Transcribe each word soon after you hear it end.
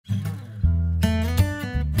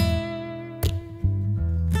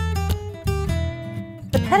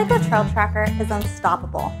Pedego Trail Tracker is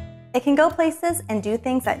unstoppable. It can go places and do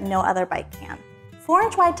things that no other bike can.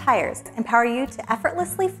 4-inch wide tires empower you to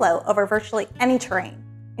effortlessly flow over virtually any terrain,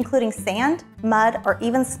 including sand, mud, or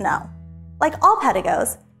even snow. Like all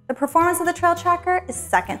Pedegos, the performance of the Trail Tracker is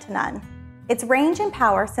second to none. Its range and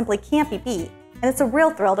power simply can't be beat, and it's a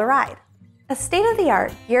real thrill to ride. A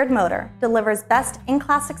state-of-the-art geared motor delivers best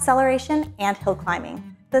in-class acceleration and hill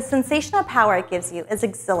climbing. The sensational power it gives you is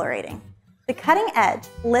exhilarating. The cutting-edge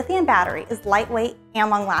lithium battery is lightweight and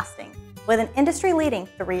long-lasting, with an industry-leading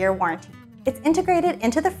 3-year warranty. It's integrated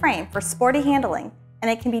into the frame for sporty handling,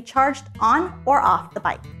 and it can be charged on or off the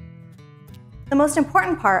bike. The most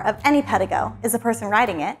important part of any Pedego is the person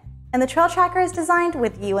riding it, and the Trail Tracker is designed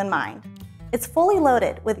with you in mind. It's fully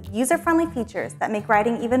loaded with user-friendly features that make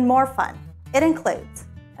riding even more fun. It includes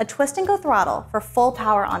a twist-and-go throttle for full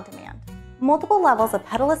power on demand, multiple levels of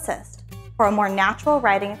pedal assist for a more natural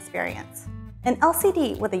riding experience, an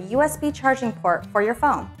LCD with a USB charging port for your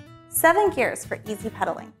phone, 7 gears for easy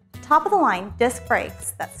pedaling, top-of-the-line disc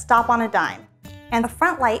brakes that stop on a dime, and a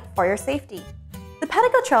front light for your safety. The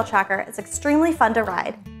Pedego Trail Tracker is extremely fun to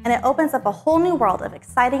ride, and it opens up a whole new world of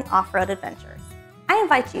exciting off-road adventures. I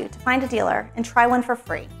invite you to find a dealer and try one for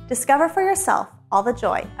free. Discover for yourself all the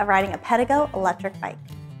joy of riding a Pedego electric bike.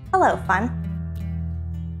 Hello, fun!